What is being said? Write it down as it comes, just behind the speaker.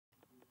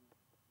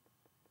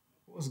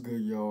What's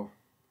good, y'all?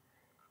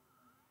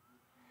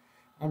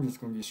 I'm just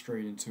gonna get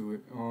straight into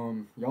it.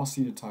 Y'all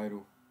see the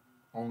title,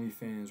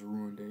 OnlyFans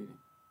Ruin Dating.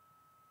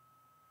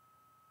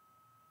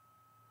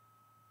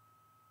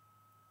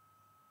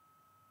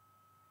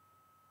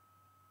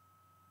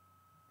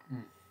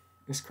 Mm,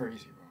 it's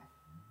crazy,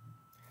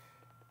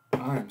 bro.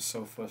 I am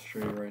so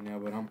frustrated right now,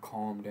 but I'm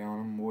calmed down.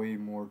 I'm way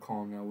more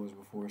calm than I was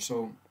before.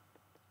 So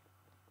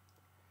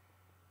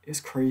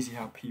it's crazy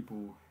how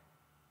people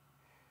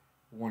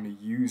want to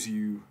use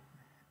you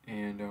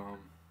and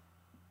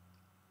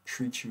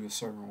treat you a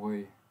certain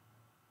way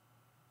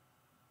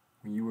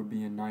when you were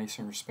being nice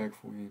and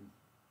respectful. And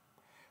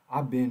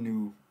I've been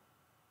knew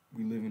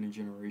we live in a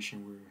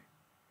generation where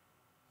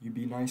you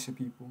be nice to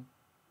people,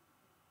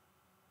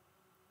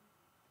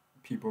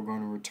 people are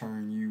gonna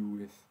return you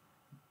with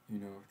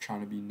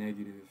trying to be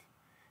negative.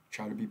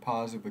 Try to be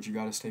positive, but you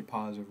gotta stay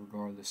positive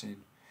regardless.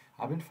 And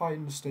I've been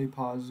fighting to stay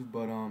positive,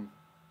 but let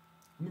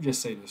me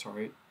just say this,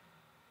 alright?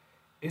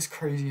 It's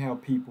crazy how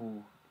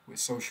people with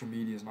social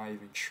media is not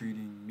even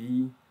treating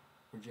me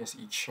or just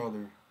each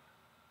other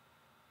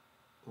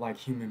like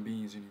human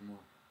beings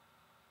anymore.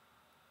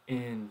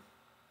 And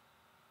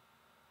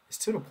it's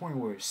to the point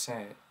where it's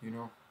sad.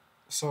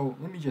 So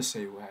let me just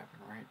say what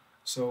happened, right?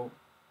 So,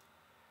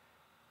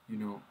 you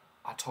know,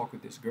 I talked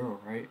with this girl,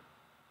 right?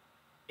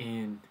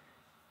 And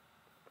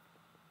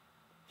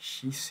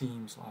she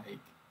seems like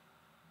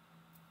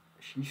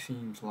she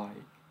seems like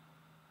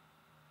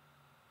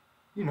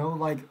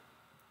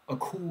a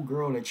cool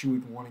girl that you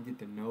would want to get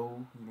to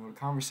know. The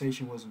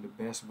conversation wasn't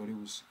the best, but it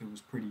was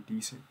pretty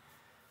decent.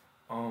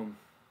 Um,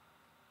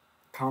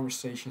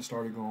 Conversation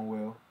started going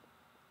well.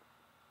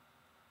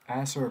 I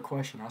asked her a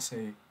question. I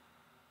say,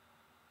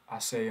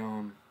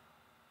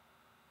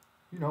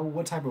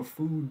 what type of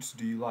foods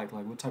do you like?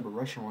 Like, what type of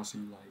restaurants do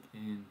you like?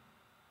 And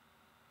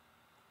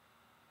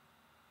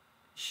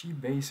she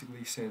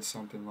basically said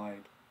something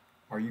like,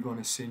 "Are you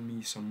gonna send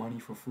me some money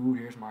for food?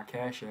 Here's my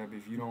cash app.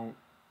 If you don't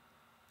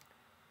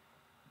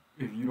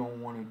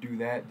want to do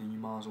that, then you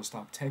might as well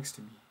stop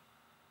texting me."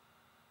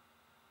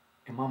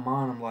 In my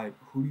mind, I'm like,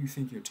 who do you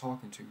think you're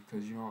talking to?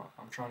 Because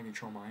I'm trying to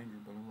control my anger,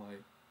 but I'm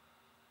like,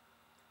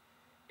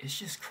 it's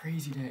just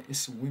crazy that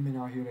it's women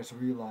out here that's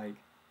really like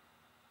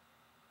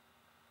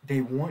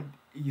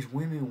these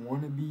women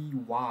want to be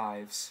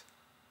wives,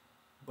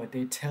 but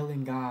they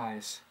telling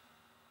guys,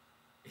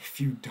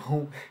 if you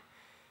don't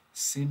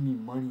send me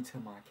money to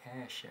my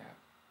cash app,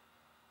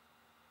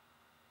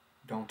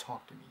 don't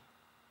talk to me.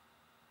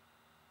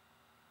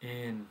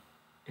 And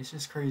it's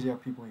just crazy how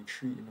people ain't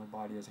treating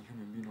nobody as a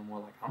human being no more.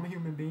 Like, I'm a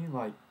human being.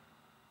 Like,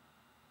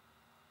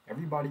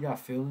 everybody got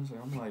feelings. And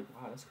I'm like,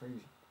 wow, that's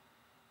crazy.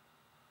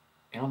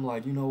 And I'm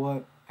like, you know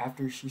what?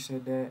 After she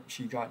said that,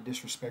 she got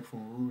disrespectful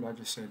and rude. I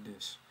just said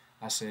this.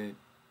 I said,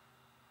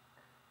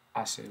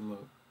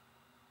 look,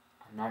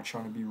 I'm not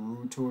trying to be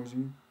rude towards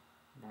you.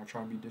 I'm not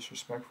trying to be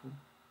disrespectful.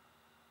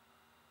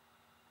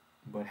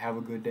 But have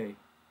a good day.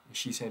 And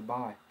she said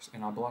bye,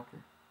 and I blocked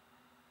her.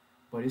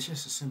 But it's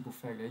just a simple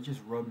fact that it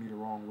just rubbed me the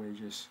wrong way.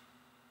 Just,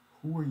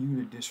 who are you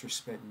to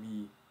disrespect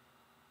me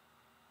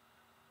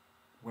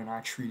when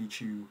I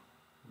treated you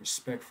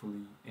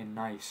respectfully and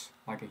nice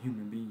like a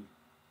human being?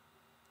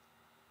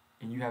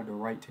 And you have the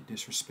right to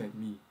disrespect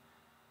me.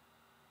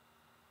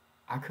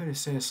 I could have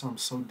said something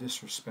so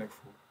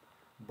disrespectful,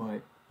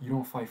 but you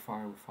don't fight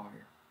fire with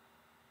fire.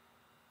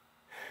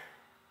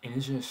 And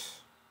it's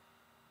just,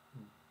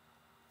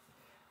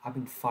 I've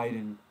been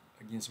fighting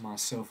against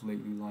myself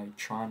lately, like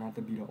trying not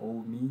to be the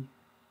old me.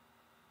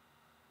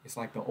 It's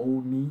like the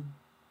old me,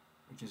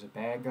 which is a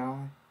bad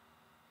guy,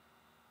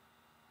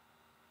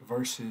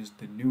 versus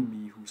the new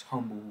me who's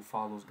humble, who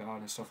follows God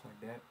and stuff like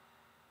that.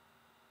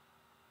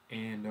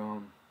 And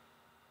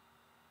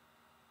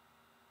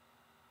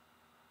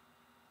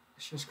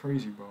it's just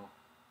crazy, bro.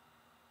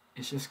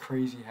 It's just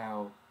crazy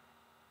how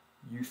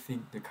you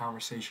think the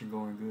conversation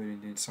going good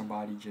and then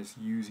somebody just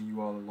using you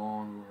all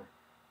along or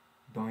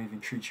don't even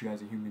treat you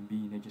as a human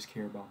being. They just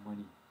care about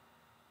money.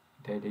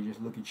 They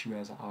just look at you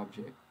as an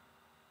object.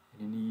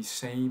 And then these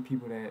same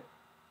people that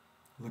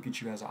look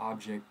at you as an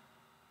object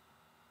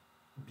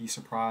be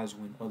surprised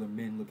when other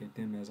men look at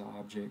them as an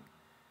object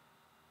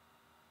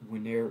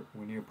when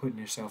they're putting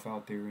themselves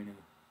out there in a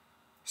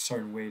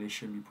certain way they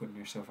shouldn't be putting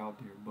themselves out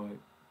there. But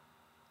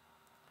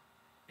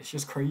it's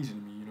just crazy to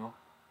me.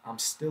 I'm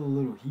still a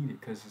little heated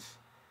because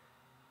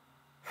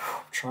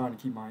I'm trying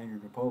to keep my anger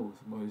composed,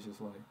 but it's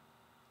just like,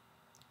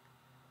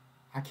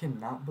 I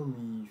cannot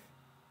believe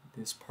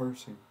this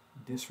person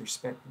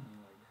disrespecting me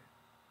like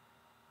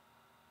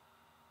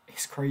that.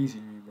 It's crazy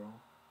to me, bro.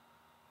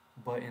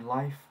 But in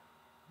life,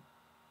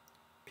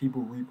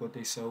 people reap what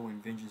they sow,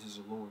 and vengeance is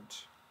the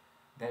Lord's.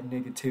 That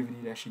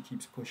negativity that she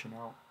keeps pushing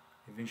out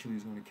eventually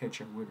is going to catch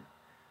up with her.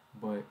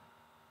 But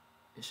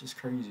it's just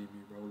crazy to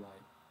me, bro.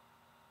 Like,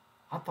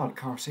 I thought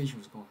the conversation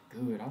was going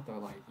good. I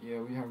thought, like,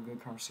 yeah, we have a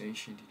good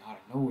conversation. Then out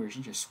of nowhere,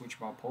 she just switched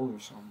bipolar or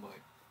something. But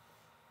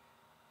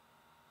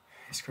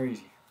it's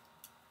crazy.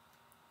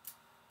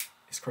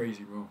 It's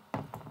crazy, bro.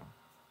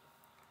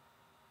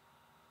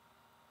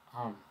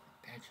 Um,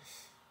 that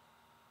just,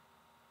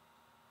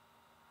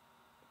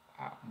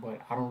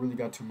 but I don't really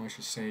got too much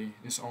to say.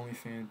 This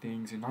OnlyFans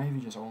things, and not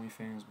even just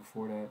OnlyFans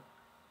before that.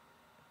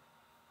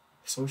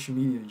 Social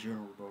media in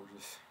general, bro,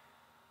 just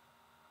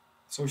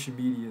social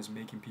media is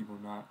making people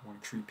not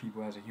want to treat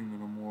people as a human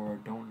no more, or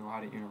don't know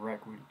how to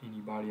interact with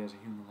anybody as a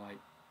human.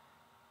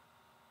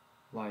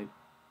 Like,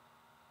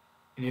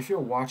 and if you're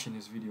watching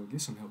this video,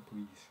 get some help,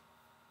 please.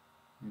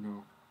 You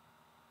know,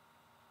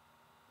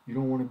 you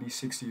don't want to be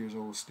 60 years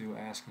old still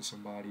asking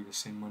somebody to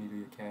send money to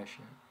your cash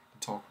app to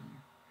talk to you.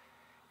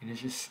 And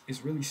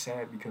it's really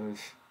sad because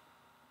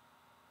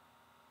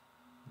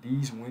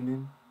these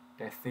women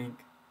that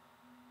think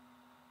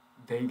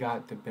they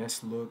got the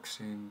best looks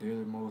and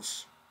they're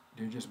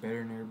just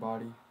better than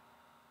everybody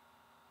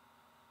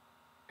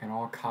and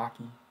all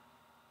cocky,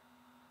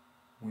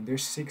 when they're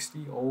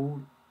 60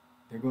 old,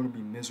 they're going to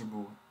be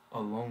miserable,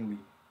 lonely,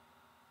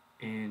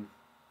 and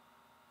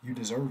you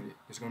deserve it.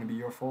 It's going to be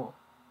your fault.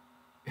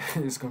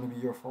 It's going to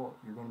be your fault.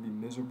 You're going to be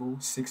miserable,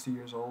 60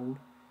 years old.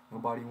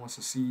 Nobody wants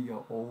to see an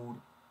old,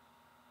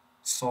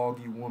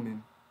 soggy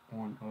woman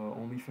on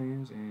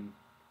OnlyFans, and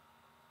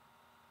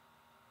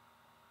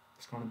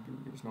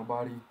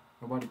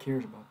nobody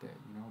cares about that,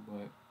 you know.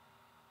 But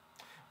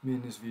me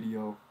in this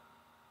video,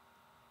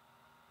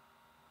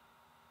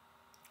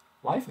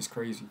 life is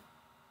crazy.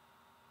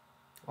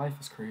 Life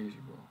is crazy,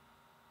 bro.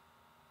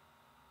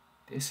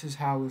 This is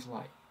how it's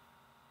like.